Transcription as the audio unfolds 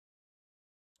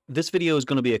This video is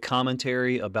going to be a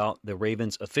commentary about the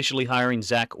Ravens officially hiring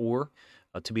Zach Orr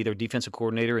to be their defensive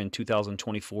coordinator in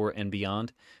 2024 and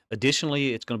beyond.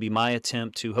 Additionally, it's going to be my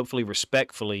attempt to hopefully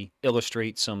respectfully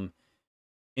illustrate some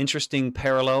interesting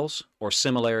parallels or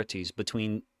similarities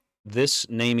between this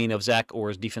naming of Zach Orr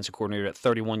as defensive coordinator at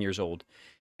 31 years old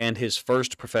and his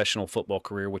first professional football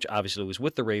career, which obviously was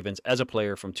with the Ravens as a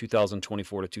player from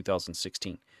 2024 to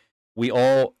 2016. We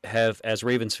all have, as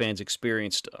Ravens fans,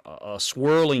 experienced a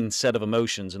swirling set of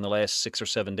emotions in the last 6 or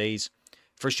 7 days.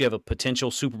 First, you have a potential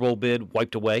Super Bowl bid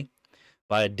wiped away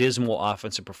by a dismal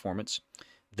offensive performance.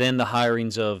 Then the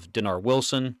hirings of Denard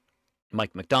Wilson,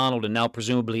 Mike McDonald, and now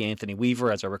presumably Anthony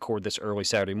Weaver as I record this early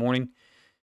Saturday morning.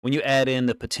 When you add in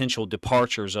the potential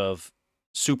departures of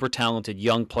super talented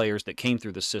young players that came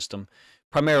through the system,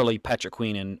 primarily Patrick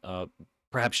Queen and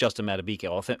perhaps Justin Madubuike,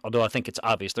 although I think it's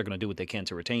obvious they're going to do what they can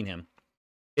to retain him.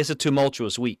 It's a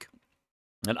tumultuous week.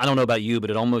 And I don't know about you, but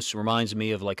it almost reminds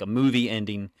me of like a movie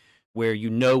ending where you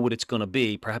know what it's going to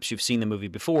be. Perhaps you've seen the movie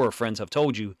before, or friends have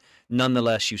told you.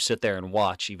 Nonetheless, you sit there and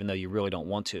watch, even though you really don't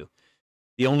want to.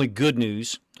 The only good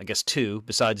news, I guess two,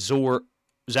 besides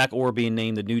Zach Orr being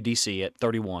named the new DC at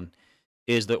 31,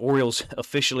 is the Orioles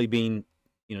officially being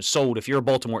sold. If you're a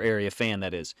Baltimore area fan,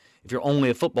 that is. If you're only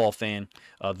a football fan,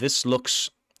 this looks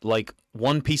like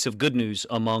one piece of good news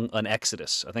among an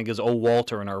exodus. I think as old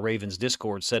Walter in our Ravens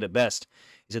Discord said it best.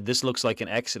 He said, this looks like an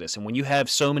exodus. And when you have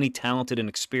so many talented and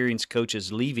experienced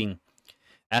coaches leaving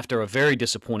after a very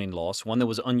disappointing loss, one that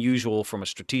was unusual from a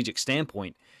strategic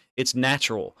standpoint, it's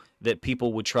natural that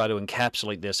people would try to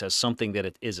encapsulate this as something that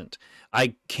it isn't.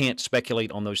 I can't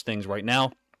speculate on those things right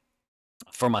now.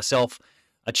 For myself,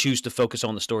 I choose to focus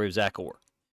on the story of Zach Orr.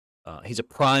 He's a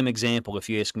prime example, if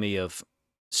you ask me, of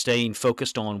staying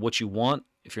focused on what you want.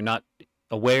 If you're not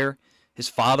aware, his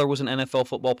father was an NFL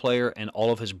football player, and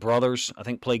all of his brothers, I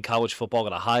think, played college football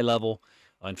at a high level.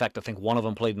 In fact, I think one of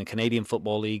them played in the Canadian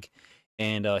Football League.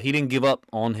 And he didn't give up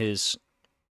on his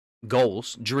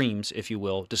goals, dreams, if you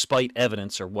will, despite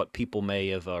evidence or what people may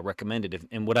have recommended.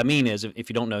 And what I mean is, if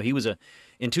you don't know,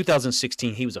 in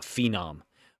 2016, he was a phenom.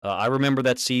 I remember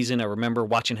that season. I remember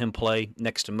watching him play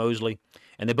next to Mosley,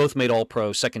 and they both made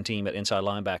All-Pro, second team at inside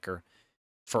linebacker.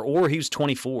 For Orr, he was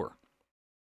 24.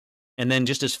 And then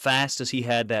just as fast as he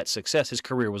had that success, his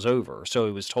career was over, or so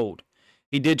he was told.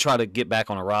 He did try to get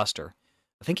back on a roster.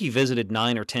 I think he visited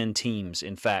 9 or 10 teams,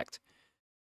 in fact,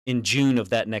 in June of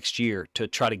that next year to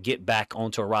try to get back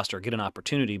onto a roster, get an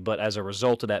opportunity. But as a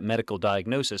result of that medical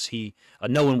diagnosis,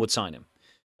 no one would sign him.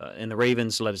 And the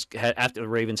Ravens after the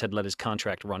Ravens had let his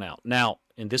contract run out. Now,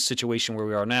 in this situation where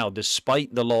we are now,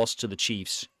 despite the loss to the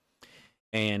Chiefs,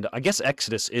 and I guess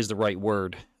exodus is the right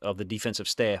word of the defensive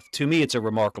staff, to me it's a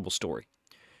remarkable story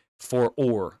for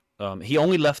Orr. He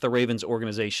only left the Ravens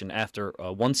organization after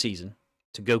one season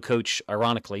to go coach,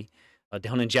 ironically,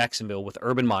 down in Jacksonville with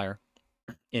Urban Meyer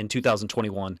in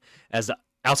 2021 as the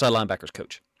outside linebackers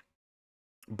coach.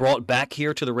 Brought back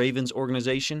here to the Ravens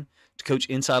organization to coach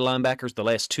inside linebackers the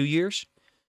last 2 years,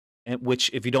 which,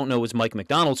 if you don't know, was Mike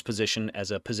McDonald's position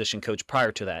as a position coach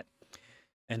prior to that,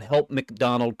 and helped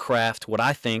McDonald craft what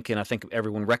I think, and I think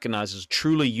everyone recognizes, a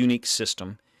truly unique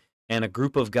system and a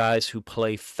group of guys who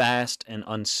play fast and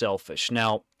unselfish.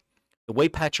 Now, the way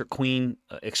Patrick Queen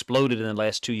exploded in the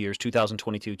last 2 years,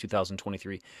 2022,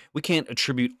 2023, we can't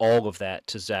attribute all of that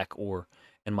to Zach Orr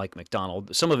and Mike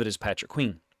McDonald. Some of it is Patrick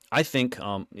Queen. I think,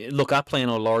 look, I plan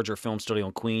on a larger film study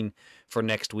on Queen for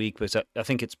next week because I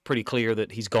think it's pretty clear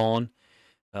that he's gone,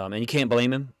 and you can't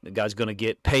blame him. The guy's going to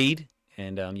get paid,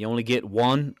 and you only get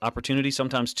one opportunity,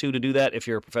 sometimes two, to do that if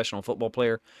you're a professional football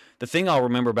player. The thing I'll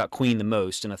remember about Queen the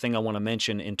most, and the thing I want to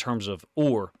mention in terms of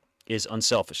Orr, is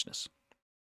unselfishness.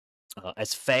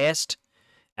 As fast,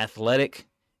 athletic,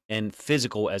 and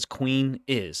physical as Queen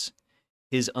is,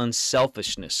 his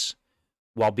unselfishness,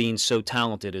 while being so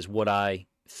talented, is what I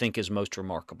think is most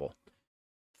remarkable.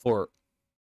 For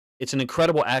it's an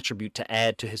incredible attribute to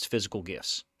add to his physical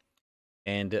gifts.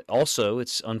 And also,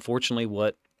 it's unfortunately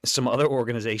what some other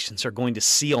organizations are going to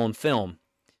see on film.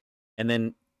 And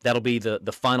then that'll be the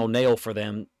final nail for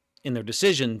them in their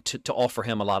decision to offer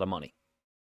him a lot of money.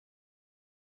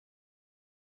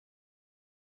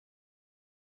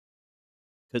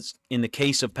 Because in the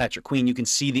case of Patrick Queen, you can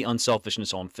see the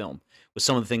unselfishness on film with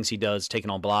some of the things he does, taking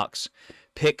on blocks,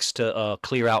 picks to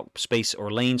clear out space or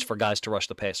lanes for guys to rush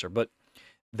the passer. But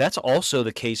that's also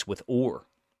the case with Orr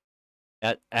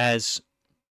as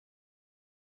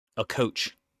a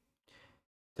coach.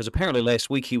 Because apparently last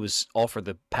week he was offered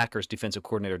the Packers defensive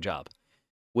coordinator job,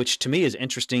 which to me is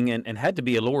interesting and had to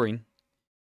be alluring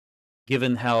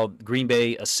given how Green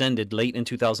Bay ascended late in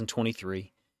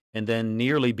 2023 and then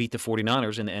nearly beat the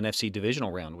 49ers in the NFC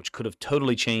divisional round, which could have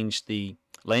totally changed the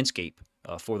landscape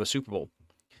for the Super Bowl.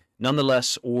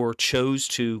 Nonetheless, Orr chose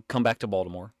to come back to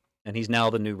Baltimore, and he's now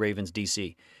the new Ravens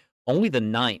DC. Only the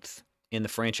ninth in the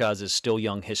franchise's still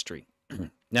young history.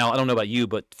 Now, I don't know about you,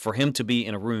 but for him to be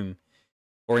in a room,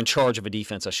 or in charge of a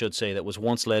defense, I should say, that was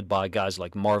once led by guys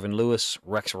like Marvin Lewis,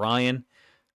 Rex Ryan,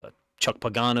 Chuck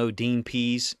Pagano, Dean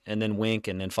Pease, and then Wink,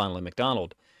 and then finally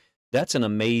McDonald, that's an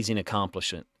amazing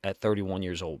accomplishment at 31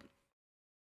 years old.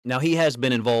 Now, he has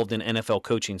been involved in NFL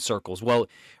coaching circles, well,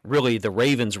 really the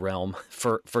Ravens realm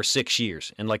for 6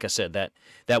 years. And like I said,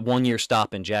 that 1 year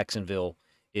stop in Jacksonville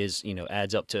is,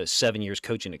 adds up to 7 years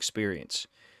coaching experience.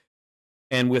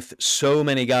 And with so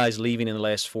many guys leaving in the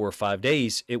last 4 or 5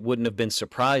 days, it wouldn't have been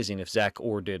surprising if Zach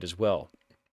Orr did as well.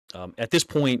 At this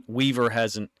point, Weaver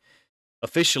hasn't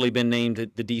officially been named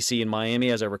the DC in Miami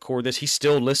as I record this. He's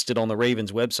still listed on the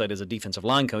Ravens website as a defensive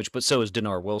line coach, but so is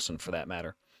Denard Wilson for that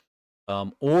matter.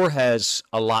 Orr has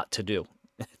a lot to do.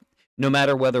 No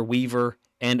matter whether Weaver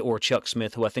and or Chuck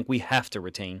Smith, who I think we have to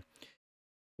retain,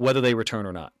 whether they return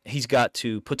or not, he's got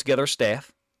to put together a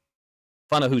staff,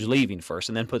 find out who's leaving first,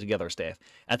 and then put together a staff.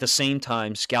 At the same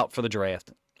time, scout for the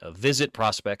draft, visit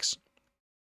prospects,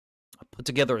 put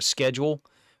together a schedule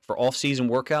for off-season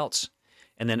workouts,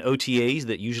 and then OTAs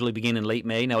that usually begin in late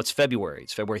May. Now, it's February.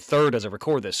 It's February 3rd as I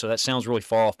record this, so that sounds really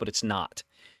far off, but it's not.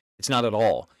 It's not at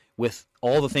all. With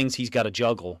all the things he's got to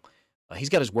juggle, he's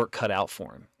got his work cut out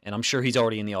for him, and I'm sure he's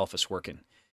already in the office working.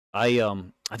 I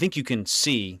think you can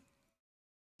see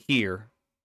here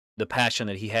the passion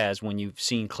that he has when you've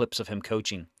seen clips of him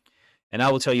coaching. And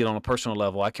I will tell you on a personal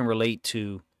level, I can relate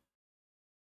to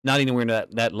not anywhere near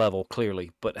that level,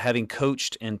 clearly, but having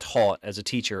coached and taught as a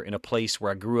teacher in a place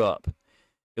where I grew up,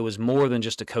 it was more than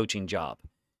just a coaching job.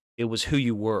 It was who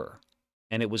you were,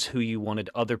 and it was who you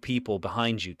wanted other people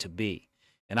behind you to be.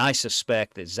 And I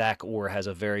suspect that Zach Orr has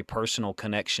a very personal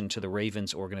connection to the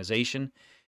Ravens organization,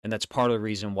 and that's part of the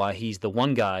reason why he's the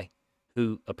one guy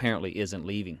who apparently isn't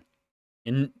leaving.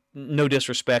 And no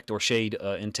disrespect or shade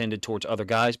intended towards other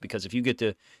guys, because if you get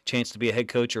the chance to be a head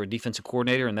coach or a defensive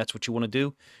coordinator and that's what you want to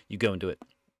do, you go and do it.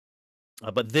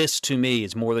 But this, to me,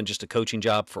 is more than just a coaching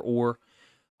job for Orr.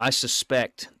 I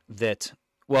suspect that,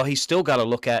 well, he's still got to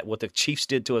look at what the Chiefs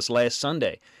did to us last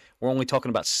Sunday. We're only talking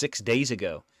about 6 days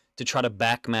ago, to try to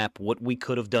back map what we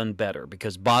could have done better.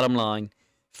 Because bottom line,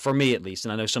 for me at least,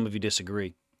 and I know some of you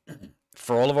disagree,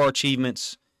 for all of our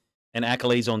achievements and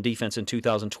accolades on defense in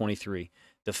 2023,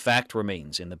 the fact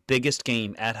remains, in the biggest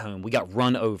game at home, we got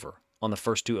run over on the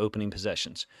first 2 opening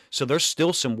possessions. So there's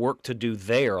still some work to do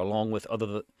there, along with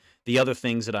the other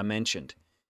things that I mentioned.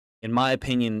 In my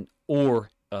opinion, Orr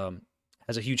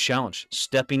has a huge challenge,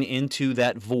 stepping into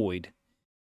that void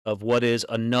of what is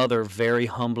another very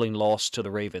humbling loss to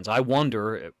the Ravens. I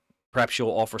wonder, perhaps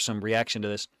you'll offer some reaction to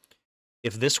this,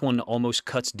 if this one almost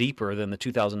cuts deeper than the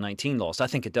 2019 loss. I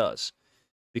think it does,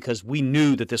 because we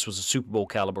knew that this was a Super Bowl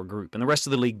caliber group, and the rest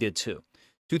of the league did too.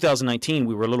 2019,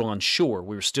 we were a little unsure.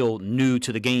 We were still new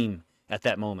to the game at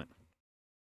that moment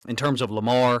in terms of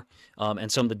Lamar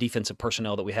and some of the defensive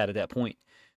personnel that we had at that point.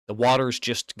 The waters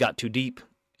just got too deep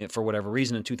for whatever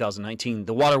reason in 2019.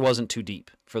 The water wasn't too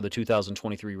deep for the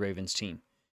 2023 Ravens team.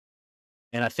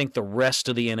 And I think the rest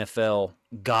of the NFL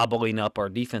gobbling up our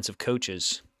defensive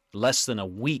coaches less than a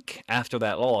week after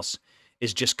that loss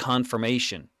is just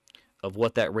confirmation of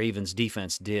what that Ravens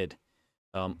defense did.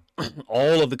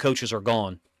 All of the coaches are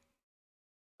gone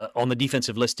on the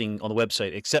defensive listing on the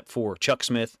website, except for Chuck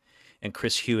Smith and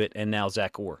Chris Hewitt and now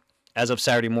Zach Orr. As of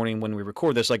Saturday morning when we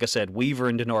record this, like I said, Weaver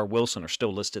and Denard Wilson are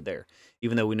still listed there,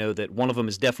 even though we know that one of them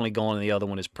is definitely gone and the other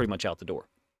one is pretty much out the door.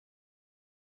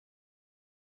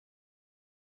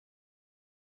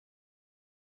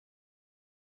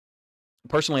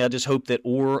 Personally, I just hope that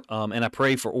Orr, and I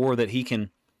pray for Orr that he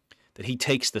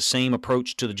takes the same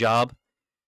approach to the job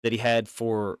that he had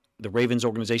for the Ravens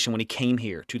organization when he came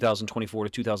here, 2024 to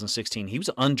 2016. He was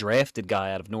an undrafted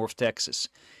guy out of North Texas,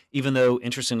 even though,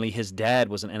 interestingly, his dad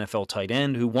was an NFL tight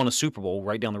end who won a Super Bowl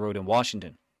right down the road in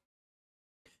Washington.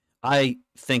 I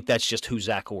think that's just who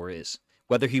Zach Orr is.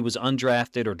 Whether he was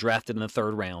undrafted or drafted in the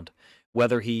 3rd round,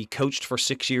 whether he coached for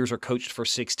 6 years or coached for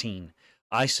 16,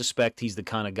 I suspect he's the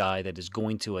kind of guy that is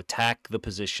going to attack the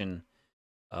position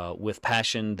with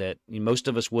passion that most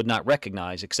of us would not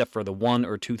recognize, except for the 1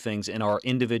 or 2 things in our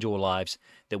individual lives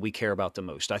that we care about the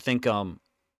most. I think on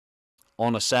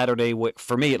a Saturday,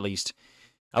 for me at least,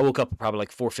 I woke up probably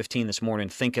like 4:15 this morning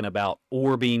thinking about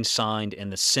Orr being signed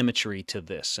and the symmetry to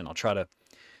this, and I'll try to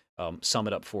sum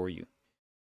it up for you.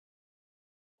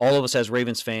 all of us as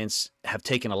Ravens fans have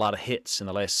taken a lot of hits in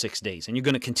the last 6 days, and you're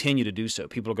going to continue to do so.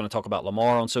 People are going to talk about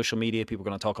Lamar on social media. People are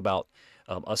going to talk about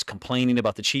us complaining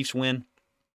about the Chiefs win.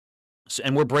 So,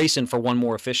 and we're bracing for one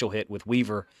more official hit with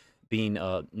Weaver being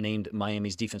named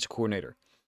Miami's defensive coordinator.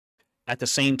 At the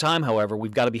same time, however,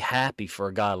 we've got to be happy for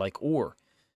a guy like Orr.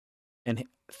 And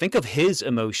think of his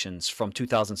emotions from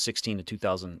 2016 to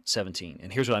 2017.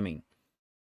 And here's what I mean.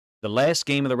 The last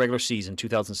game of the regular season,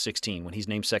 2016, when he's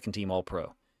named second team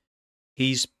All-Pro,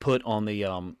 he's put on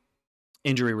the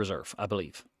injury reserve, I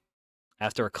believe,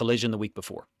 after a collision the week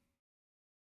before.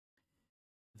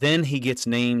 Then he gets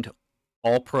named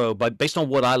All-Pro, but based on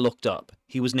what I looked up,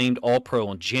 he was named All-Pro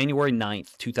on January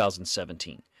 9th,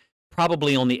 2017.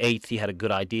 Probably on the 8th, he had a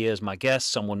good idea, is my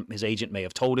guess. His agent may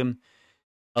have told him.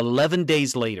 11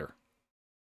 days later,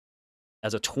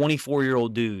 as a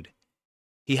 24-year-old dude,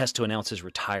 he has to announce his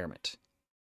retirement.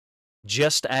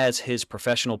 Just as his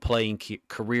professional playing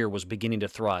career was beginning to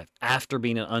thrive after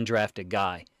being an undrafted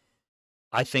guy.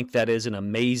 I think that is an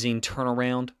amazing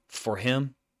turnaround for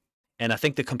him. And I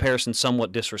think the comparison's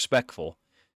somewhat disrespectful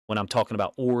when I'm talking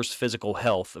about Orr's physical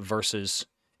health versus,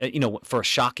 for a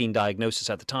shocking diagnosis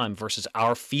at the time versus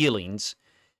our feelings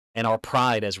and our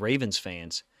pride as Ravens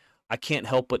fans. I can't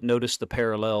help but notice the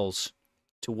parallels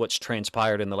to what's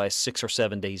transpired in the last 6 or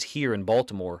 7 days here in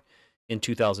Baltimore in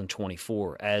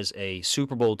 2024 as a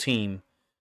Super Bowl team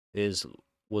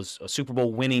was a Super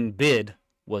Bowl winning bid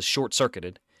was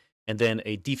short-circuited, and then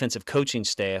a defensive coaching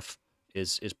staff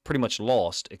is pretty much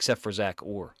lost except for Zach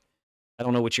Orr. I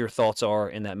don't know what your thoughts are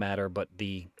in that matter, but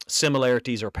the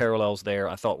similarities or parallels there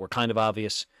I thought were kind of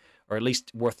obvious, or at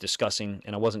least worth discussing,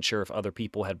 and I wasn't sure if other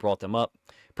people had brought them up.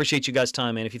 Appreciate you guys'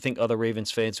 time, man. If you think other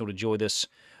Ravens fans would enjoy this,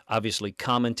 obviously,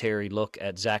 commentary look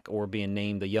at Zach Orr being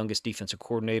named the youngest defensive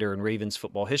coordinator in Ravens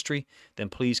football history, then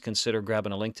please consider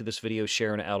grabbing a link to this video,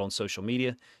 sharing it out on social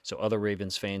media, so other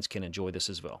Ravens fans can enjoy this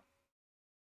as well.